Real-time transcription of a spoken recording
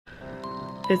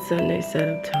It's Sunday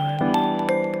setup time.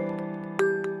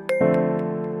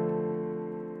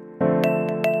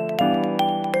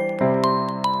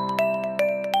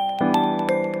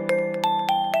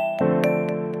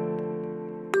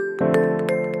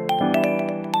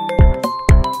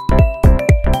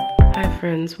 Hi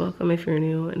friends, welcome if you're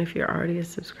new, and if you're already a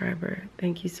subscriber,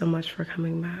 thank you so much for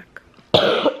coming back.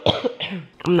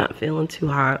 I'm not feeling too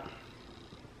hot,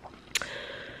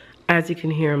 as you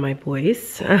can hear in my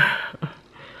voice.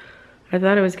 I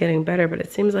thought it was getting better, but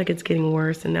it seems like it's getting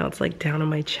worse, and now it's like down on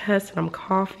my chest and I'm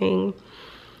coughing.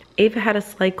 Ava had a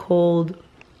slight cold.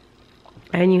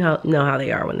 I know how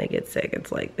they are when they get sick. It's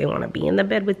like they want to be in the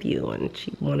bed with you, and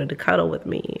she wanted to cuddle with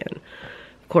me, and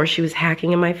of course she was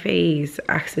hacking in my face,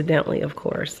 accidentally of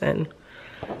course, and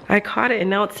I caught it, and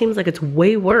now it seems like it's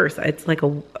way worse. It's like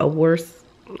a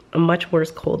much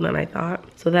worse cold than I thought.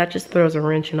 So that just throws a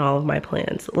wrench in all of my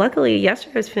plans. Luckily,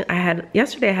 yesterday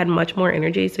I had much more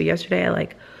energy. So yesterday I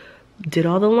like did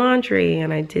all the laundry,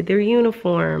 and I did their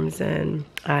uniforms, and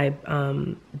I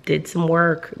did some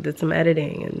work, did some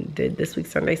editing, and did this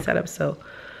week's Sunday setup. So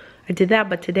I did that.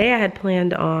 But today I had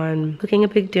planned on cooking a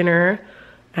big dinner.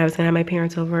 I was gonna have my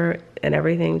parents over and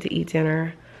everything to eat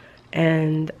dinner,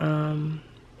 and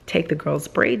take the girls'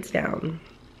 braids down.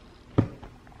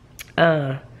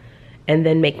 And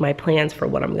then make my plans for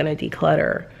what I'm gonna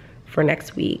declutter for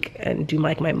next week, and do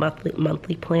like my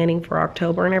monthly planning for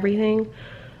October and everything.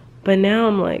 But now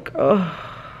I'm like, oh,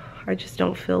 I just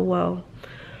don't feel well.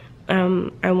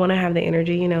 I wanna have the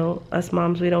energy, you know, us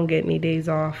moms, we don't get any days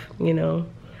off, you know?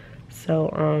 So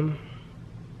I'm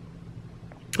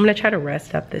gonna try to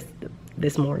rest up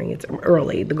this morning. It's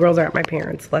early. The girls are at my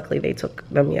parents'. Luckily they took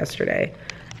them yesterday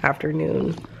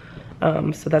afternoon.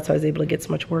 So that's why I was able to get so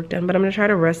much work done. But I'm gonna try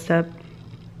to rest up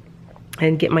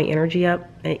and get my energy up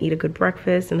and eat a good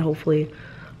breakfast, and hopefully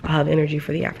I'll have energy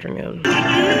for the afternoon.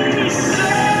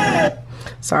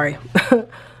 Sorry,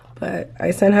 but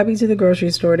I sent Hubby to the grocery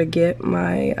store to get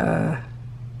my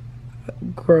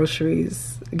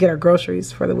groceries, get our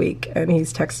groceries for the week, and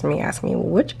he's texting me asking me, well,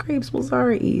 which grapes will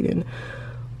Zara eat, and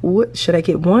what should I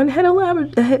get, one head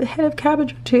of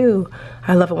cabbage or two?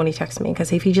 I love it when he texts me,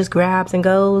 because if he just grabs and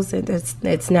goes,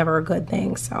 it's never a good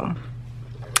thing. So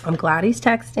I'm glad he's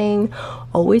texting.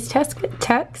 Always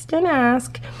text and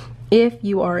ask if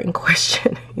you are in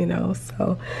question, you know.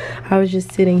 So I was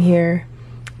just sitting here.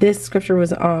 This scripture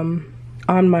was on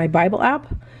my Bible app,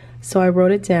 so I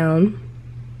wrote it down,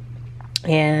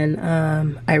 and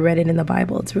I read it in the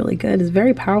Bible. It's really good. It's a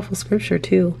very powerful scripture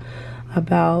too,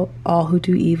 about all who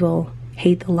do evil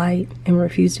hate the light and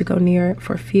refuse to go near it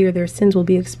for fear their sins will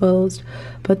be exposed.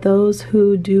 But those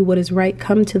who do what is right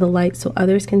come to the light so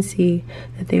others can see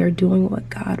that they are doing what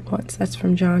God wants. That's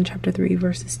from John chapter 3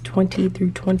 verses 20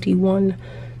 through 21.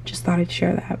 Just thought I'd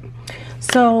share that.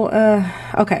 So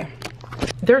okay,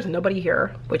 there's nobody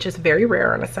here, which is very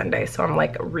rare on a Sunday, so I'm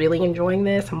like really enjoying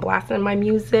this. I'm blasting my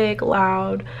music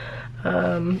loud.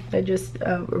 I just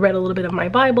read a little bit of my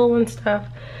Bible and stuff.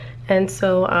 And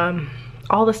so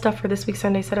all the stuff for this week's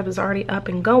Sunday setup is already up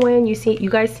and going. You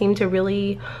guys seem to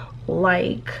really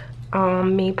like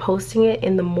me posting it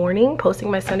in the morning, posting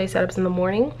my Sunday setups in the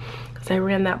morning, because I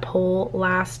ran that poll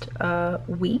last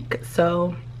week.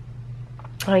 So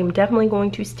I'm definitely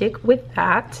going to stick with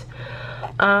that.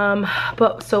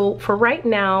 But so for right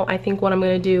now, I think what I'm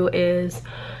going to do is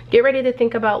get ready to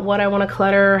think about what I want to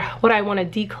clutter, what I want to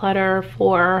declutter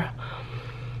for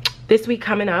this week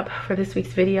coming up, for this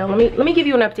week's video. Let me give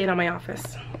you an update on my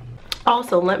office.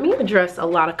 Also, let me address a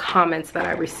lot of comments that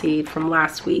I received from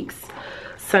last week's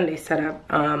Sunday setup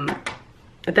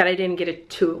that I didn't get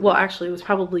to. Well, actually it was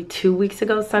probably 2 weeks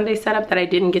ago Sunday setup that I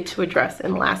didn't get to address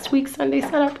in last week's Sunday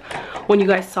setup, when you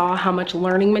guys saw how much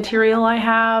learning material I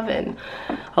have. And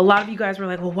a lot of you guys were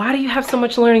like, well, why do you have so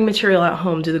much learning material at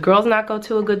home? Do the girls not go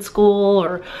to a good school,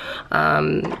 or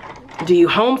do you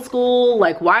homeschool?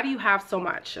 Like, why do you have so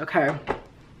much? Okay,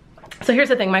 so here's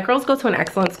the thing. My girls go to an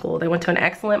excellent school. They went to an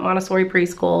excellent Montessori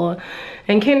preschool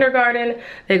and kindergarten.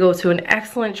 They go to an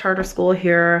excellent charter school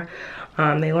here.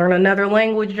 They learn another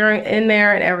language in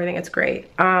there and everything. It's great.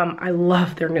 I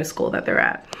love their new school that they're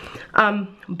at.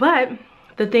 But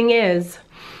the thing is,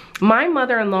 my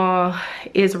mother-in-law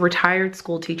is a retired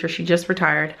school teacher. She just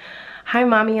retired. Hi,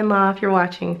 mommy-in-law, if you're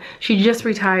watching. She just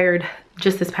retired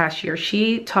just this past year.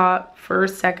 She taught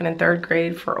first, second, and third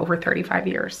grade for over 35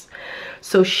 years.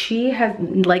 So she has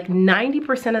like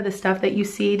 90% of the stuff that you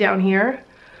see down here,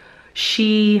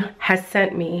 she has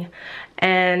sent me.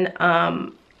 And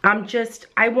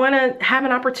I want to have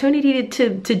an opportunity to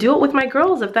do it with my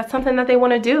girls if that's something that they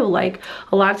want to do. Like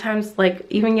a lot of times, like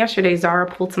even yesterday, Zara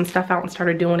pulled some stuff out and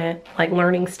started doing it, like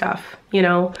learning stuff, you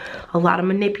know, a lot of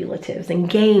manipulatives and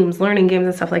games, learning games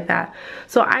and stuff like that.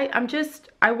 So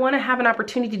I want to have an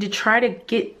opportunity to try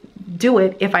to do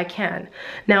it if I can.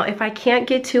 Now, if I can't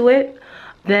get to it,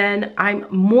 then I'm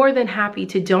more than happy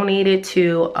to donate it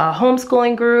to a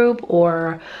homeschooling group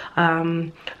or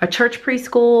a church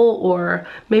preschool or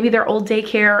maybe their old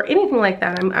daycare, anything like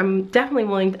that. I'm definitely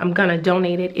willing, I'm gonna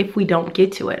donate it if we don't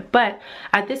get to it. But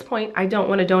at this point, I don't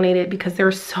wanna donate it because there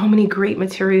are so many great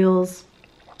materials,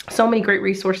 so many great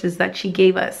resources that she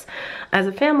gave us as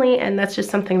a family, and that's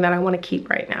just something that I wanna keep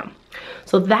right now.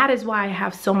 So that is why I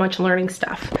have so much learning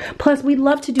stuff. Plus, we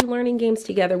love to do learning games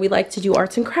together. We like to do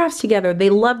arts and crafts together. They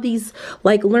love these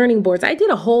like learning boards. I did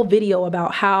a whole video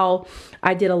about how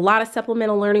I did a lot of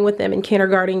supplemental learning with them in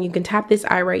kindergarten. You can tap this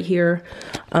eye right here.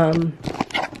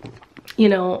 You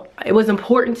know, it was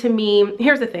important to me.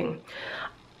 Here's the thing.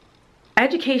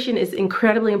 Education is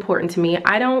incredibly important to me.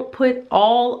 I don't put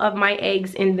all of my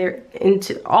eggs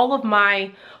into all of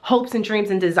my hopes and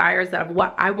dreams and desires of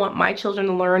what I want my children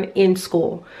to learn in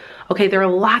school. Okay, there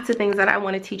are lots of things that I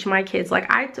want to teach my kids. Like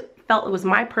I felt it was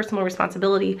my personal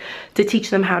responsibility to teach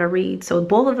them how to read. So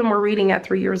both of them were reading at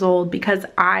 3 years old because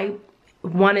I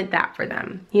wanted that for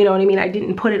them. You know what I mean? I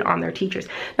didn't put it on their teachers.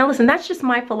 Now listen, that's just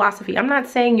my philosophy. I'm not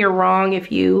saying you're wrong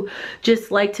if you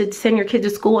just like to send your kid to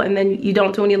school and then you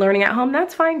don't do any learning at home.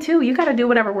 That's fine too. You got to do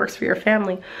whatever works for your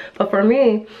family. But for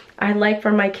me, I like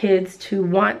for my kids to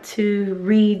want to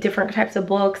read different types of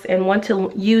books and want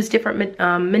to use different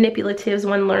manipulatives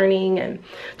when learning and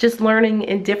just learning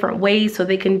in different ways so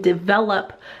they can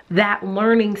develop that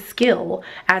learning skill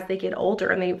as they get older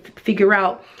and they figure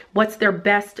out what's their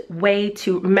best way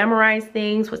to memorize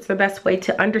things, what's their best way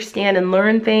to understand and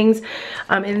learn things.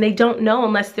 And they don't know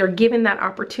unless they're given that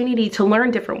opportunity to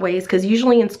learn different ways, because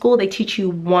usually in school they teach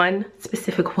you one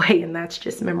specific way and that's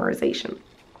just memorization.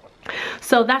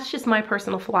 So that's just my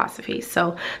personal philosophy.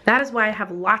 So that is why I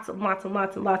have lots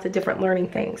of different learning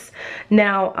things.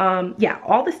 Now, yeah,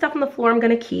 all this stuff on the floor I'm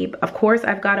going to keep. Of course,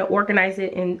 I've got to organize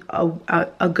it in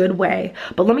a good way.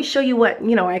 But let me show you what,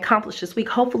 you know, I accomplished this week.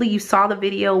 Hopefully you saw the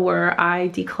video where I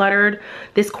decluttered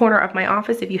this corner of my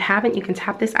office. If you haven't, you can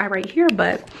tap this eye right here.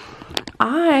 But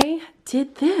I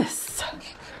did this.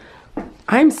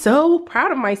 I'm so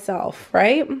proud of myself,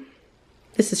 right?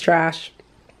 This is trash.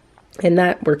 And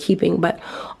that we're keeping, but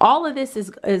all of this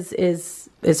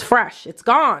is fresh. It's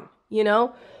gone, you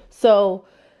know? So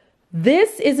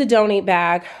this is a donate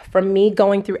bag from me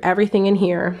going through everything in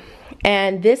here.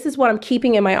 And this is what I'm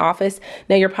keeping in my office.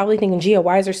 Now you're probably thinking, Gia,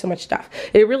 why is there so much stuff?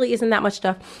 It really isn't that much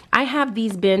stuff. I have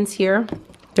these bins here.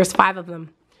 There's 5 of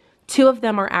them. 2 of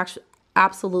them are actually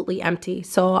absolutely empty.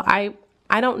 So I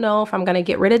don't know if I'm gonna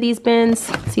get rid of these bins.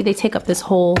 See, they take up this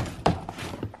whole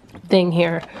thing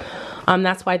here.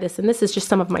 That's why this is just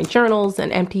some of my journals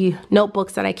and empty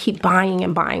notebooks that I keep buying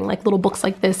and buying. Like little books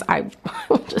like this, I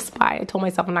will just buy. I told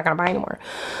myself I'm not gonna buy anymore.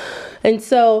 And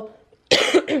so,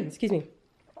 excuse me,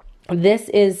 this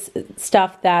is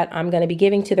stuff that I'm gonna be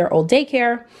giving to their old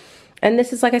daycare. And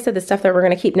this is, like I said, the stuff that we're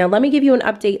gonna keep. Now, let me give you an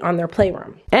update on their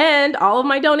playroom. And all of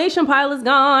my donation pile is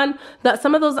gone.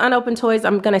 Some of those unopened toys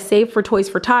I'm gonna save for Toys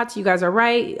for Tots. You guys are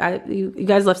right. You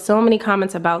guys left so many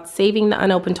comments about saving the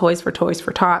unopened toys for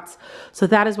Tots. So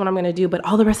that is what I'm gonna do, but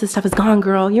all the rest of the stuff is gone,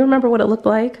 girl. You remember what it looked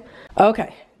like?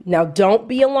 Okay, now don't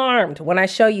be alarmed when I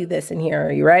show you this in here.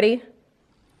 Are you ready?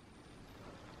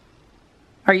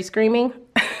 Are you screaming?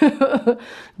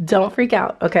 Don't freak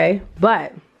out, okay?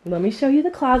 But let me show you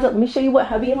the closet. Let me show you what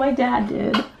hubby and my dad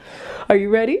did. Are you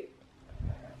ready?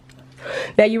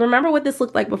 Now you remember what this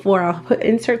looked like before. I'll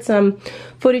insert some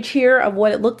footage here of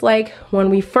what it looked like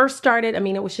when we first started. I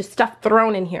mean, it was just stuff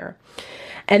thrown in here.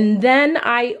 And then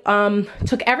I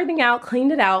took everything out,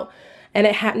 cleaned it out, and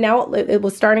it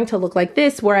was starting to look like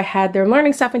this, where I had their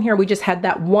learning stuff in here. We just had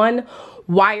that one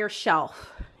wire shelf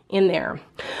in there,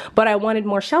 but I wanted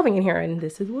more shelving in here, and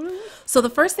this is what it was. So the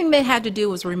first thing they had to do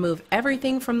was remove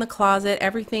everything from the closet,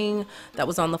 everything that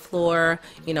was on the floor.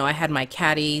 You know, I had my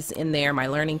caddies in there, my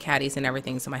learning caddies and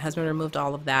everything, so my husband removed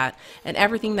all of that, and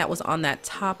everything that was on that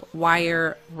top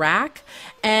wire rack.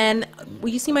 And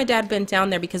you see my dad bent down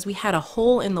there because we had a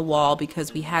hole in the wall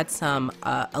because we had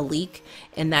a leak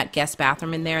in that guest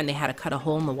bathroom in there, and they had to cut a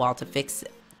hole in the wall to fix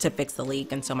the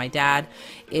leak. And so my dad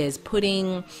is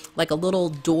putting like a little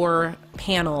door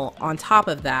panel on top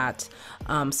of that,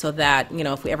 so that, you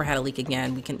know, if we ever had a leak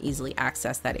again, we can easily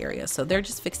access that area. So they're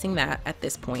just fixing that at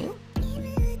this point.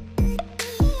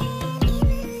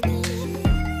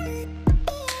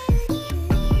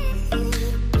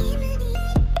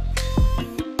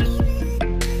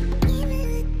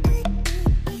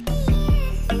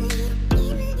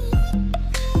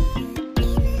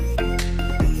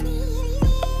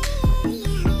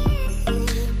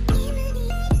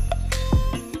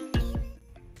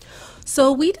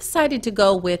 So we decided to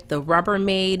go with the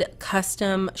Rubbermaid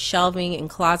custom shelving and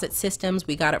closet systems.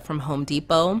 We got it from Home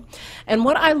Depot. And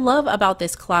what I love about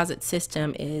this closet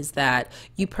system is that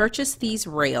you purchase these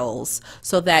rails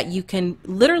so that you can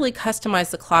literally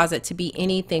customize the closet to be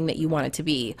anything that you want it to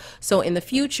be. So in the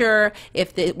future,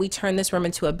 if we turn this room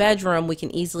into a bedroom, we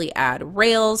can easily add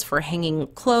rails for hanging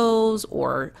clothes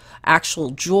or actual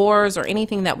drawers or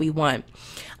anything that we want.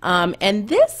 And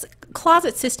this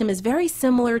closet system is very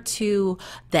similar to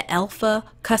the Alpha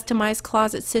customized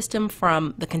closet system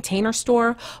from the Container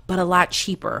Store, but a lot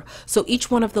cheaper. So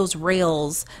each one of those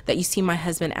rails that you see my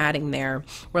husband adding there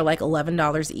were like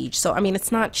 $11 each. So I mean,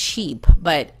 it's not cheap,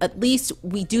 but at least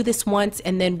we do this once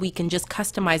and then we can just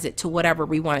customize it to whatever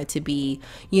we want it to be,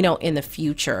 you know, in the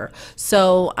future.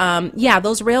 So yeah,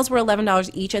 those rails were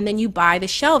 $11 each, and then you buy the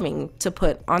shelving to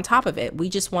put on top of it. We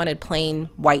just wanted plain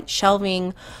white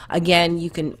shelving. Again, you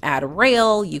can add a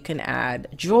rail, you can add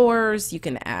drawers, you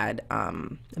can add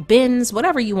bins,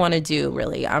 whatever you want to do,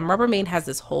 really. Rubbermaid has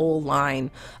this whole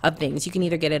line of things. You can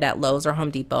either get it at Lowe's or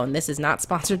Home Depot, and this is not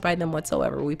sponsored by them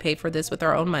whatsoever. We paid for this with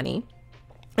our own money.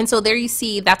 And so there you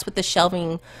see, that's what the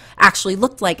shelving actually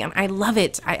looked like, and I love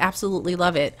it. I absolutely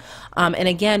love it. And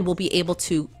again, we'll be able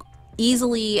to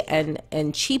easily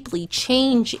and cheaply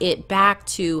change it back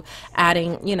to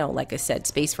adding, you know, like I said,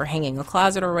 space for hanging a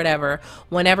closet or whatever,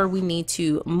 whenever we need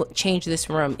to change this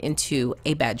room into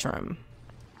a bedroom.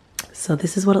 So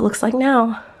this is what it looks like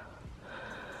now.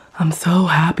 I'm so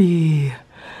happy.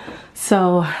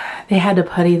 So they had to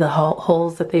putty the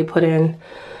holes that they put in.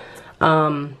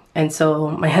 And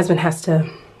so my husband has to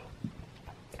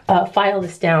file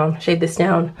this down, shave this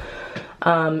down.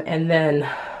 And then,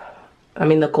 I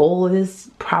mean, the goal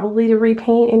is probably to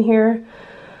repaint in here.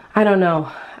 I don't know.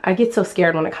 I get so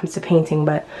scared when it comes to painting,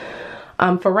 but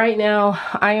for right now,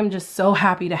 I am just so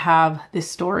happy to have this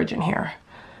storage in here,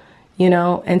 you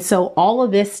know? And so all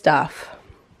of this stuff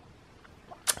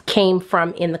came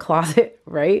from in the closet,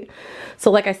 right?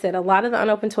 So like I said, a lot of the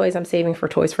unopened toys I'm saving for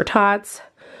Toys for Tots,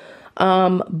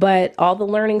 but all the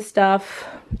learning stuff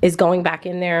is going back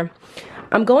in there.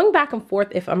 I'm going back and forth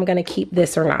if I'm gonna keep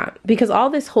this or not, because all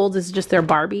this holds is just their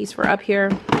Barbies for up here,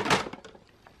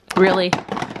 really.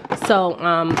 So,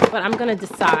 but I'm gonna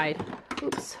decide.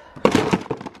 Oops.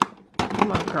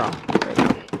 Come on, girl. There you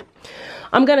go.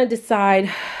 I'm gonna decide,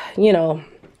 you know,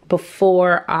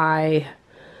 before I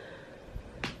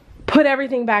put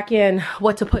everything back in,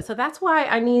 what to put. So that's why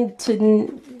I need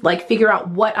to like figure out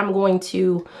what I'm going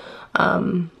to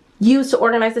use to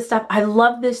organize this stuff. I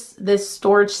love this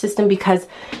storage system because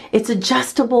it's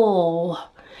adjustable,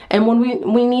 and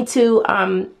when we need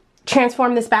to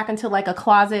transform this back into like a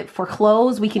closet for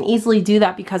clothes, we can easily do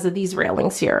that because of these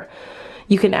railings here.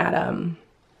 You can add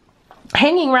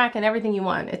hanging rack and everything you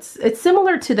want. It's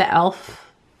similar to the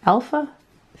Alpha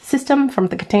system from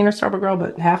the Container Store, girl,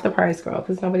 but half the price, girl,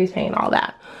 because nobody's paying all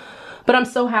that. But I'm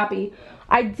so happy.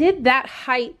 I did that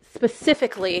height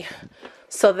specifically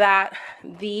so that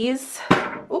these,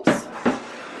 oops,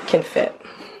 can fit.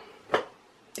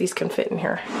 These can fit in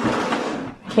here.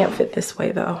 Can't fit this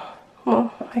way though.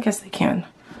 Well, I guess they can,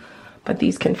 but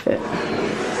these can fit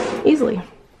easily.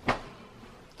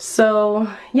 So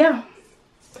yeah,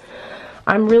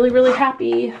 I'm really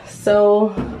happy.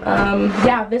 So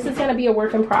yeah, this is gonna be a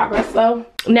work in progress though.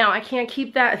 Now I can't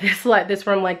keep this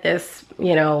room like this,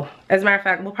 you know. As a matter of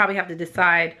fact, we'll probably have to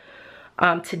decide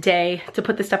today to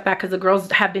put this stuff back, because the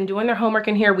girls have been doing their homework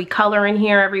in here. We color in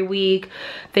here every week.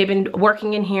 They've been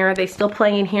working in here. They still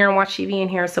play in here and watch TV in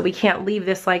here. So we can't leave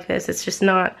this like this. It's just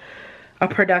not a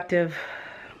productive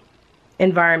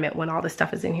environment when all this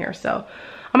stuff is in here. So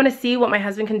I'm gonna see what my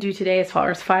husband can do today as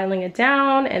far as filing it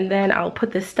down, and then I'll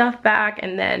put this stuff back,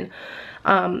 and then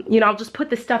you know, I'll just put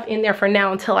this stuff in there for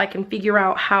now until I can figure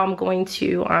out how I'm going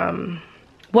to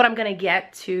what I'm gonna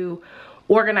get to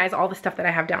organize all the stuff that I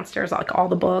have downstairs, like all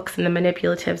the books and the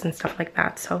manipulatives and stuff like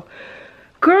that. So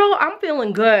girl, I'm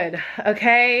feeling good,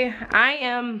 okay? I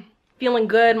am feeling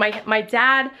good. My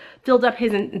dad filled up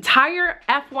his entire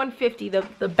F-150,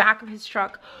 the back of his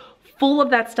truck, full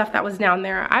of that stuff that was down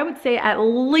there. I would say at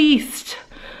least,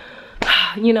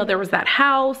 you know, there was that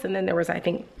house, and then there was, I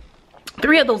think,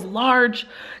 3 of those large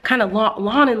kind of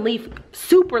lawn and leaf,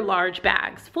 super large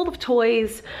bags full of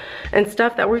toys and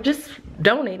stuff that we're just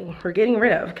donating, we're getting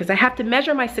rid of, because I have to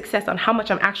measure my success on how much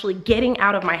I'm actually getting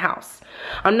out of my house.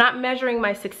 I'm not measuring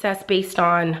my success based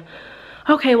on,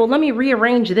 okay, well, let me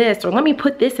rearrange this, or let me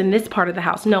put this in this part of the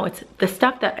house. No, it's the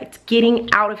stuff that it's getting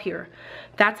out of here.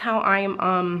 That's how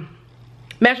I'm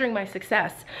measuring my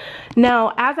success.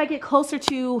 Now, as I get closer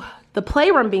to the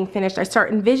playroom being finished, I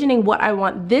start envisioning what I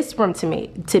want this room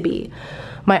to be.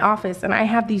 my office, and I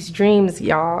have these dreams,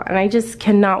 y'all, and I just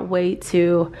cannot wait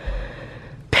to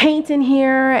paint in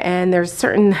here. And there's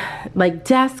certain like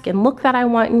desk and look that I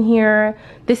want in here.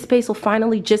 This space will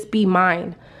finally just be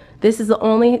mine. This is the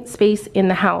only space in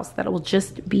the house that will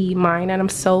just be mine, and I'm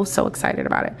so excited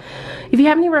about it. If you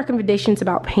have any recommendations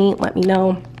about paint, let me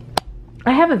know.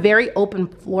 I have a very open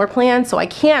floor plan, so I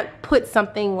can't put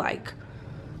something like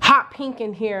hot pink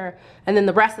in here and then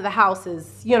the rest of the house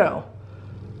is, you know,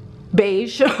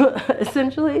 beige,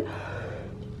 essentially.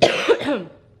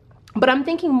 But I'm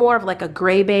thinking more of like a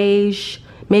gray beige,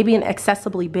 maybe an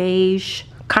accessibly beige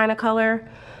kind of color.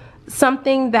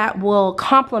 Something that will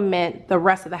complement the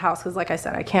rest of the house, because like I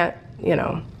said, I can't, you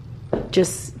know,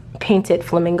 just paint it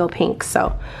flamingo pink.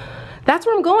 So that's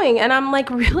where I'm going, and I'm like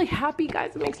really happy,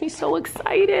 guys. It makes me so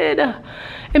excited.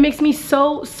 It makes me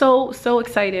so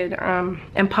excited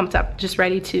and pumped up, just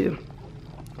ready to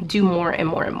do more and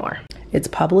more and more. It's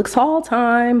Publix haul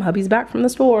time. Hubby's back from the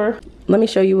store. Let me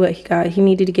show you what he got. He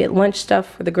needed to get lunch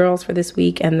stuff for the girls for this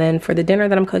week, and then for the dinner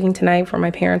that I'm cooking tonight for my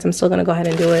parents, I'm still gonna go ahead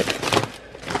and do it.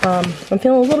 I'm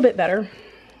feeling a little bit better.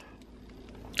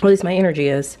 At least my energy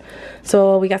is.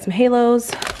 So we got some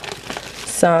halos,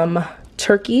 some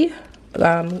turkey,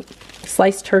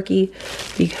 sliced turkey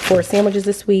for sandwiches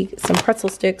this week, some pretzel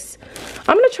sticks.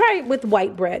 I'm gonna try it with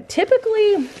white bread.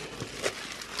 Typically,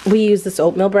 we use this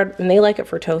oatmeal bread and they like it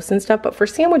for toast and stuff, but for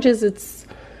sandwiches, it's,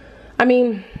 I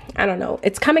mean, I don't know.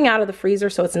 It's coming out of the freezer,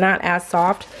 so it's not as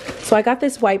soft. So I got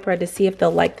this white bread to see if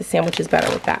they'll like the sandwiches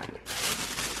better with that.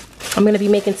 I'm gonna be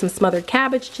making some smothered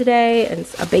cabbage today and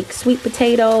a baked sweet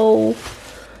potato,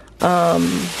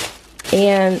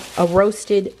 and a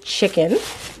roasted chicken,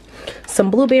 some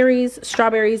blueberries,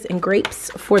 strawberries, and grapes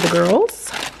for the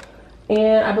girls.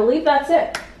 And I believe that's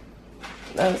it.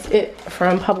 That's it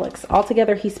from Publix.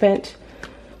 Altogether, he spent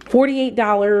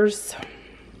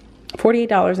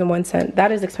 $48.01.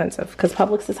 That is expensive because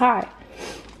Publix is high.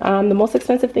 The most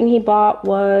expensive thing he bought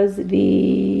was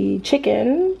the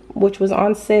chicken, which was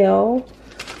on sale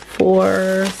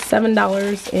for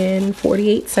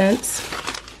 $7.48.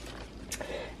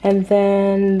 And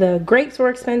then the grapes were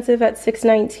expensive at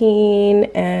 $6.19,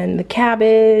 and the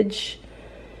cabbage.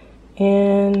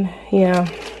 And yeah,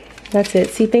 that's it.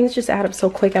 See, things just add up so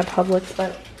quick at Publix.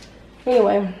 But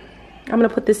anyway, I'm gonna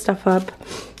put this stuff up.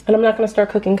 And I'm not gonna start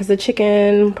cooking because the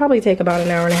chicken will probably take about an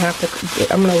hour and a half to cook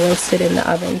it. I'm gonna roast it in the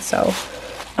oven. So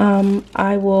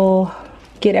I will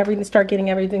start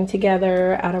getting everything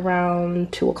together at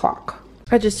around 2 o'clock.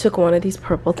 I just took one of these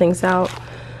purple things out.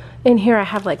 In here I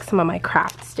have like some of my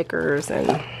craft stickers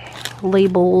and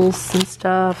labels and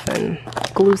stuff and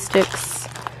glue sticks.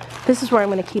 This is where I'm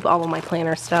gonna keep all of my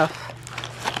planner stuff.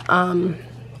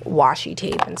 Washi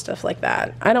tape and stuff like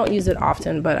that. I don't use it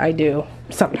often, but I do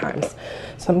sometimes.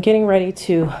 So I'm getting ready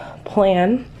to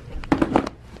plan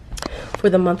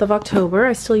for the month of October.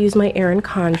 I still use my Erin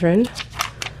Condren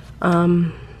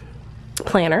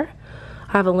planner.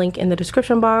 I have a link in the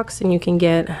description box, and you can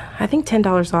get, I think,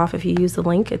 $10 off if you use the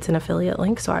link. It's an affiliate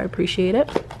link, so I appreciate it.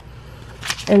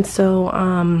 And so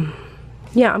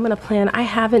yeah, I'm gonna plan. I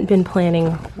haven't been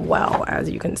planning well,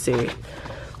 as you can see,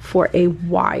 for a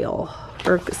while.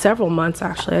 For several months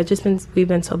actually. We've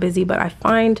been so busy, but I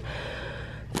find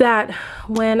that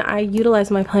when I utilize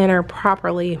my planner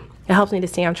properly, it helps me to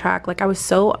stay on track. Like I was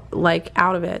so like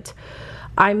out of it.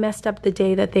 I messed up the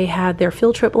day that they had their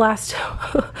field trip last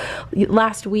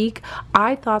week.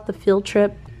 I thought the field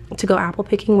trip to go apple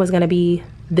picking was gonna be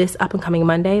this up and coming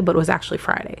Monday, but it was actually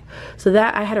Friday. So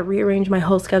that I had to rearrange my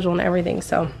whole schedule and everything.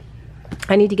 So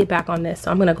I need to get back on this,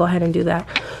 so I'm gonna go ahead and do that.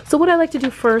 So what I like to do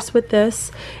first with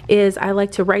this is I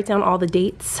like to write down all the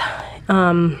dates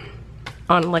on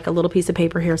like a little piece of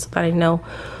paper here so that I know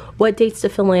what dates to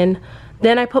fill in.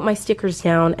 Then I put my stickers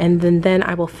down, and then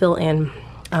I will fill in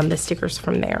the stickers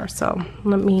from there. So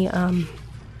let me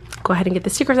go ahead and get the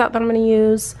stickers out that I'm gonna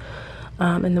use,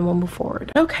 and then we'll move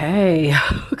forward. Okay,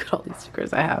 look at all these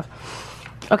stickers I have.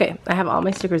 Okay, I have all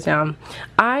my stickers down.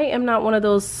 I am not one of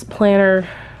those planner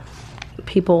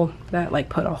people that like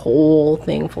put a whole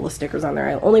thing full of stickers on there.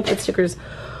 I only put stickers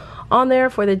on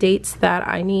there for the dates that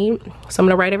I need. So I'm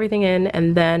gonna write everything in,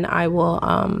 and then I will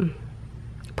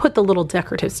put the little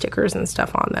decorative stickers and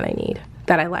stuff on that I need,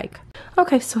 that I like.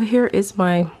 Okay, so here is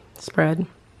my spread.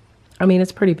 I mean,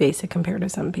 it's pretty basic compared to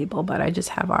some people, but I just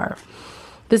have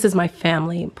this is my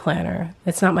family planner.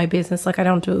 It's not my business. Like I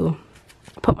don't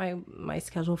put my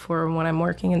schedule for when I'm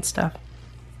working and stuff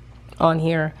on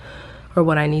here, or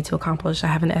what I need to accomplish. I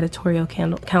have an editorial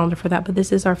calendar for that, but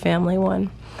this is our family one.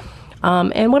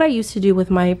 And what I used to do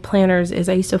with my planners is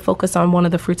I used to focus on one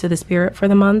of the fruits of the spirit for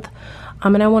the month.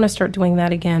 And I want to start doing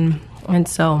that again. And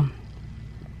so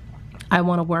I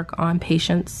want to work on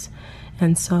patience.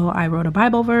 And so I wrote a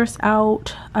Bible verse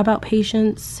out about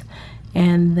patience.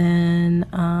 And then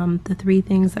the 3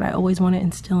 things that I always want to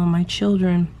instill in my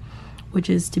children, which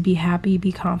is to be happy,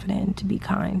 be confident, and to be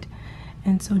kind.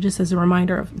 And so just as a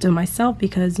reminder to myself,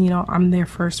 because, you know, I'm their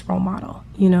first role model,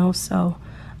 you know, so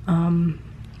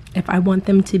if I want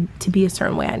them to be a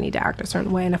certain way, I need to act a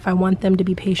certain way. And if I want them to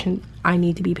be patient, I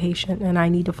need to be patient, and I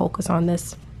need to focus on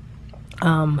this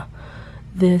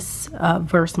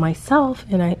verse myself.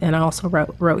 And I also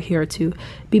wrote here to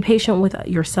be patient with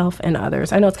yourself and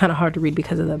others. I know it's kind of hard to read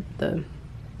because of the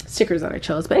stickers that I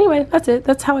chose, but anyway, that's it.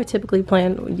 That's how I typically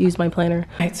use my planner.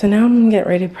 All right, so now I'm gonna get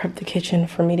ready to prep the kitchen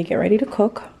for me to get ready to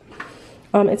cook.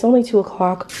 It's only 2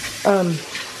 o'clock.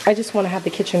 I just want to have the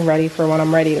kitchen ready for when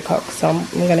I'm ready to cook. So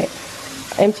I'm gonna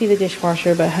empty the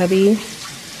dishwasher, but hubby,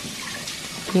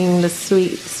 being the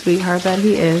sweetheart that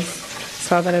he is,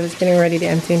 saw that I was getting ready to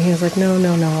empty, and he was like, no,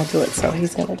 I'll do it. So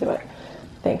he's gonna do it,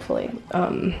 thankfully.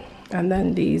 And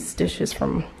then these dishes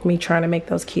from me trying to make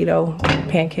those keto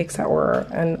pancakes that were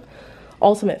an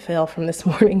ultimate fail from this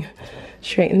morning.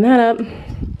 Straighten that up.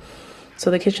 So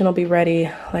the kitchen will be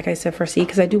ready, like I said, for C,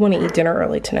 because I do want to eat dinner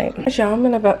early tonight.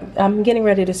 I'm getting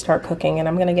ready to start cooking, and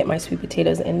I'm gonna get my sweet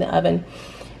potatoes in the oven.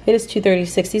 It is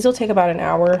 236. These will take about an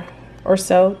hour or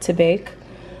so to bake.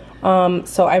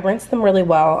 So I rinsed them really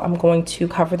well. I'm going to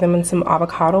cover them in some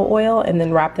avocado oil and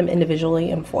then wrap them individually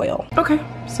in foil. Okay,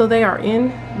 so they are in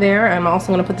there. I'm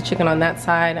also gonna put the chicken on that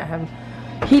side. I have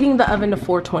heating the oven to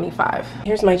 425.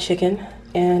 Here's my chicken,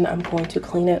 and I'm going to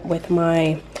clean it with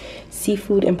my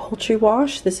seafood and poultry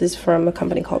wash. This is from a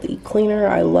company called Eat Cleaner.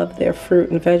 I love their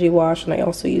fruit and veggie wash, and I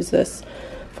also use this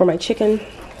for my chicken.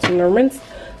 So I'm gonna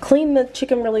clean the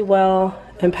chicken really well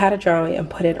and pat it dry and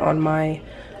put it on my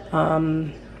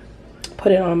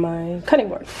cutting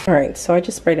board. All right, so I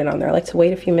just sprayed it on there. I like to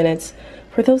wait a few minutes.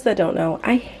 For those that don't know,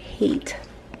 I hate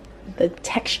the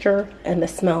texture and the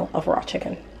smell of raw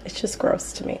chicken. It's just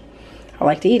gross to me. I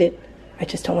like to eat it, I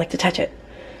just don't like to touch it.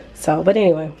 So, but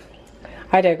anyway,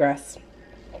 I digress.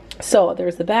 So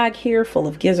there's the bag here full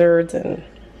of gizzards and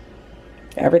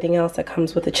everything else that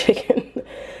comes with the chicken.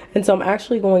 And so I'm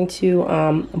actually going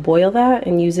to boil that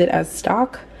and use it as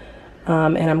stock.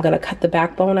 And I'm gonna cut the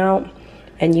backbone out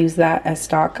and use that as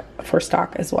stock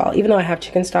as well. Even though I have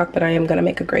chicken stock, but I am gonna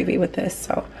make a gravy with this.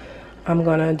 So I'm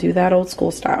gonna do that old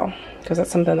school style, because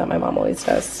that's something that my mom always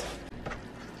does.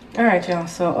 All right, y'all,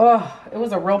 so, it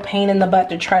was a real pain in the butt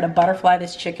to try to butterfly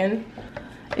this chicken.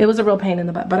 It was a real pain in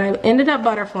the butt, but I ended up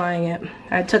butterflying it.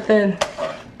 I took the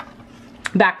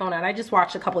backbone out. I just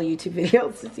watched a couple of YouTube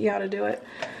videos to see how to do it,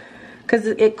 because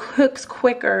it cooks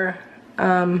quicker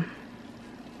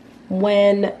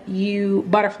when you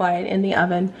butterfly it in the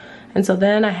oven. And so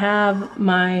then I have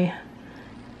my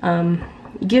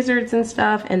gizzards and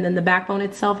stuff, and then the backbone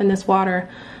itself in this water.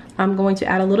 I'm going to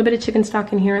add a little bit of chicken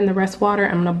stock in here and the rest water.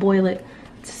 I'm gonna boil it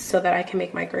so that I can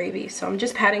make my gravy. So I'm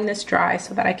just patting this dry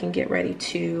so that I can get ready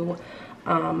to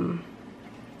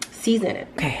season it.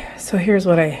 Okay, so here's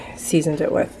what I seasoned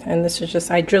it with. And this is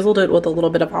just, I drizzled it with a little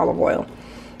bit of olive oil.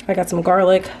 I got some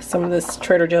garlic, some of this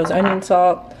Trader Joe's onion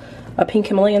salt, a pink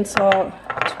Himalayan salt,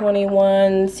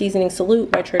 21 seasoning salute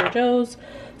by Trader Joe's,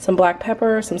 some black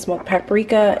pepper, some smoked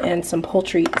paprika, and some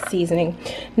poultry seasoning.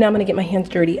 Now I'm gonna get my hands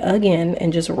dirty again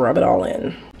and just rub it all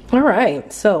in. All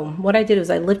right, so what I did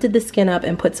was I lifted the skin up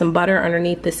and put some butter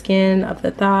underneath the skin of the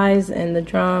thighs and the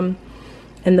drum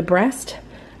and the breast.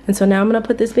 And so now I'm gonna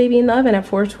put this baby in the oven at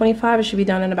 425. It should be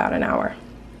done in about an hour.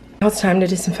 Now it's time to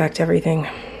disinfect everything.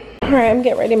 All right, I'm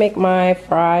getting ready to make my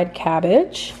fried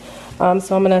cabbage.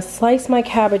 So I'm gonna slice my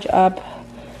cabbage up,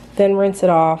 then rinse it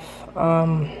off,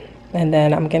 and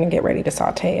then I'm gonna get ready to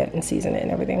saute it and season it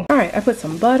and everything. All right, I put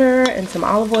some butter and some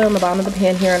olive oil in the bottom of the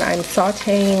pan here, and I'm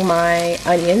sauteing my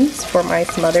onions for my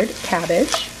smothered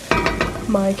cabbage.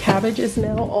 My cabbage is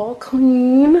now all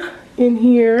clean in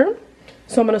here.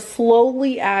 So I'm gonna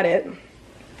slowly add it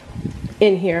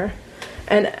in here.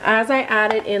 And as I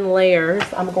add it in layers,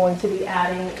 I'm going to be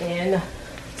adding in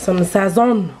some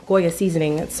Sazon Goya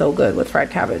seasoning. It's so good with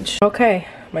fried cabbage. Okay,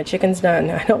 my chicken's done.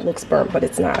 I know it looks burnt, but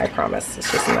it's not, I promise. It's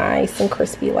just nice and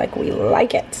crispy like we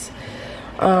like it.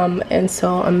 And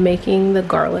so I'm making the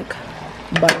garlic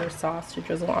butter sauce to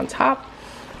drizzle on top.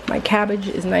 My cabbage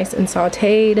is nice and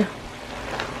sauteed.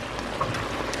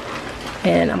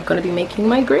 And I'm gonna be making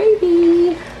my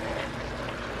gravy.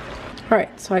 All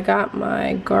right, so I got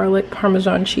my garlic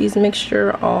Parmesan cheese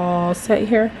mixture all set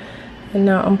here. And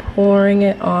now I'm pouring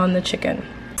it on the chicken.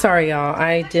 Sorry y'all,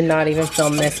 I did not even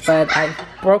film this, but I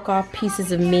broke off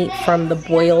pieces of meat from the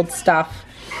boiled stuff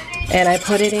and I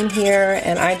put it in here,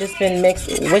 and I just been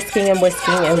whisking and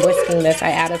whisking and whisking this. I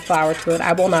added flour to it.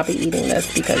 I will not be eating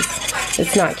this because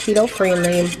it's not keto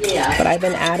friendly, but I've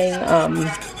been adding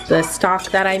the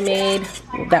stock that I made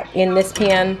in this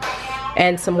pan,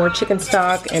 and some more chicken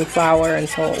stock and flour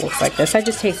until it looks like this. I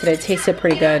just tasted it. It tasted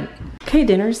pretty good. Okay,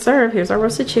 dinner's served. Here's our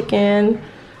roasted chicken,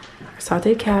 our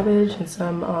sauteed cabbage, and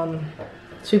some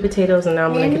sweet potatoes, and now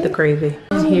I'm gonna get the gravy.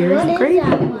 And here's the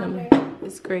gravy.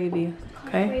 It's gravy.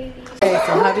 Okay. Okay,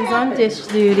 so hubby's on dish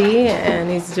duty, and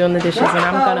he's doing the dishes, and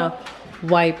I'm gonna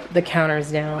wipe the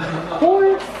counters down. Of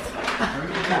course.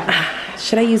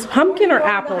 Should I use pumpkin or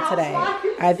apple today?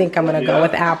 I think I'm gonna go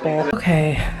with apple.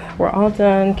 Okay, we're all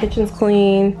done. Kitchen's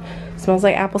clean. Smells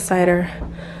like apple cider.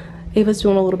 Ava's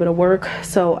doing a little bit of work,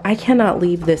 so I cannot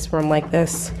leave this room like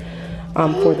this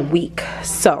for the week.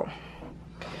 So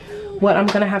what I'm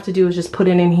gonna have to do is just put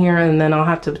it in here, and then I'll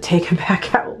have to take it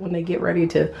back out when they get ready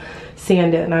to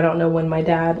sand it. And I don't know when my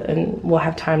dad will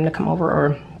have time to come over,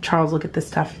 or Charles will get this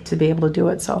stuff to be able to do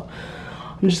it. So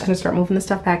I'm just gonna start moving the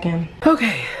stuff back in.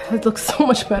 Okay, it looks so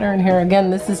much better in here.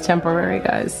 Again, this is temporary,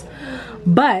 guys.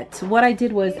 But what I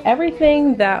did was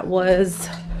everything that was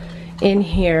in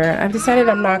here, I've decided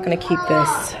I'm not gonna keep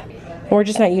this. We're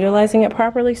just not utilizing it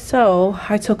properly. So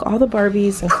I took all the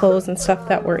Barbies and clothes and stuff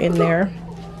that were in there,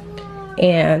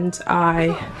 and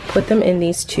I put them in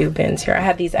these 2 bins here. I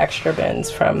had these extra bins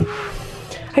from,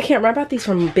 I can't remember, I bought these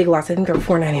from Big Lots. I think they were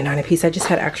 $4.99 a piece. I just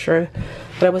had extra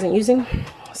that I wasn't using.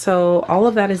 So all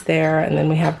of that is there, and then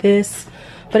we have this.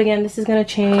 But again, this is gonna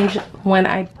change when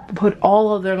I put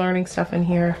all of their learning stuff in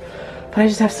here. But I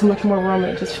just have so much more room,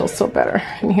 and it just feels so better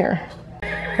in here.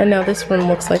 And now this room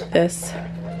looks like this.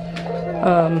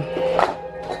 I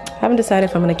haven't decided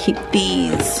if I'm gonna keep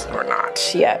these or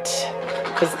not yet,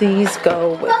 because these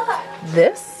go with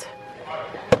this.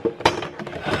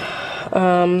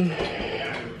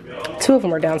 2 of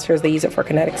them are downstairs. They use it for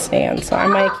kinetic stands, so I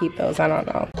might keep those. I don't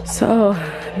know. So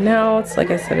now it's,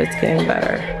 like I said, it's getting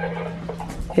better.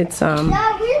 It's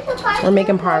we're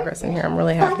making progress in here. I'm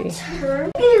really happy.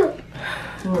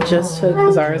 Just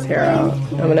took Zara's hair out.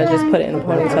 I'm gonna just put it in a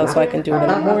ponytail so I can do it in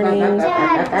the morning.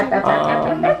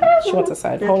 She wants a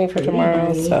side pony for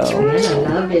tomorrow, so.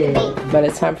 But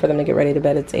it's time for them to get ready to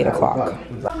bed. It's 8 o'clock.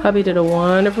 Hubby did a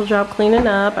wonderful job cleaning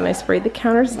up, and I sprayed the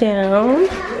counters down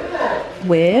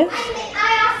with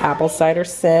apple cider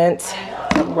scent.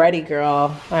 I'm ready,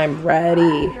 girl. I'm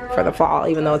ready for the fall,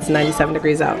 even though it's 97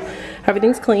 degrees out.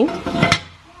 Everything's clean.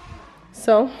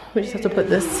 So we just have to put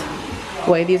this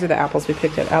away. These are the apples we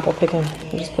picked at apple picking.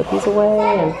 We just put these away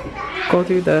and go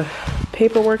through the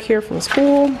paperwork here from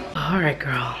school. All right,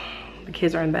 girl. The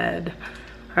kids are in bed.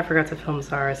 I forgot to film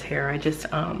Zara's hair. I just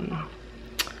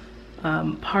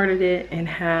parted it in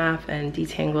half and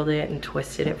detangled it and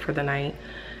twisted it for the night.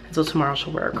 And so tomorrow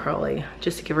she'll wear it curly,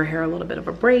 just to give her hair a little bit of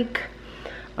a break.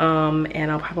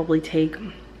 And I'll probably take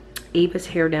Ava's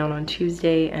hair down on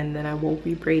Tuesday, and then I will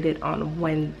rebraid it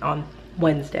on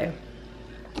Wednesday.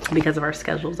 Because of our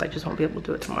schedules, I just won't be able to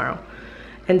do it tomorrow.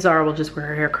 And Zara will just wear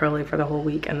her hair curly for the whole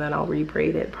week, and then I'll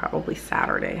rebraid it probably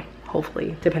Saturday,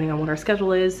 hopefully, depending on what our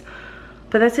schedule is.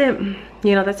 But that's it.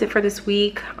 You know, that's it for this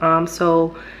week.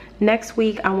 So next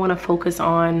week I want to focus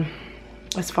on,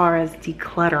 as far as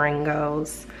decluttering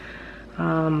goes,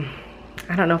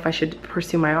 I don't know if I should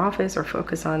pursue my office or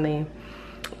focus on the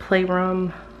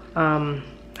playroom. I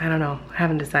don't know. I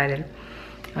haven't decided.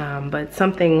 But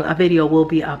a video will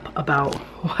be up about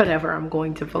whatever I'm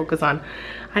going to focus on.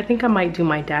 I think I might do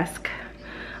my desk,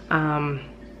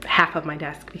 half of my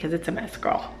desk, because it's a mess,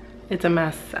 girl. It's a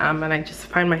mess, and I just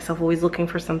find myself always looking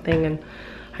for something, and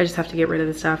I just have to get rid of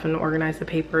the stuff and organize the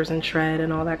papers and shred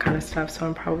and all that kind of stuff. So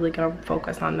I'm probably gonna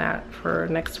focus on that for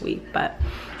next week. But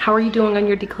how are you doing on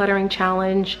your decluttering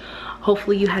challenge?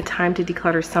 Hopefully you had time to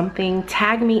declutter something.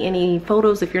 Tag me any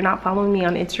photos. If you're not following me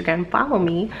on Instagram, follow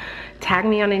me. Tag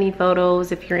me on any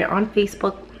photos. If you're on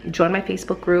Facebook, join my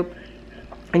Facebook group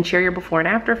and share your before and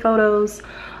after photos.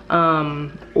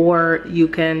 Or you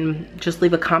can just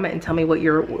leave a comment and tell me what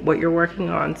you're working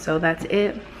on. So that's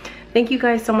it. Thank you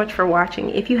guys so much for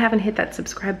watching. If you haven't hit that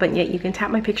subscribe button yet, you can tap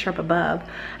my picture up above.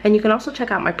 And you can also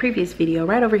check out my previous video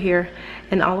right over here,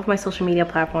 and all of my social media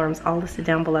platforms all listed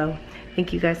down below.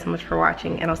 Thank you guys so much for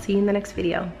watching, and I'll see you in the next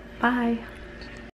video. Bye.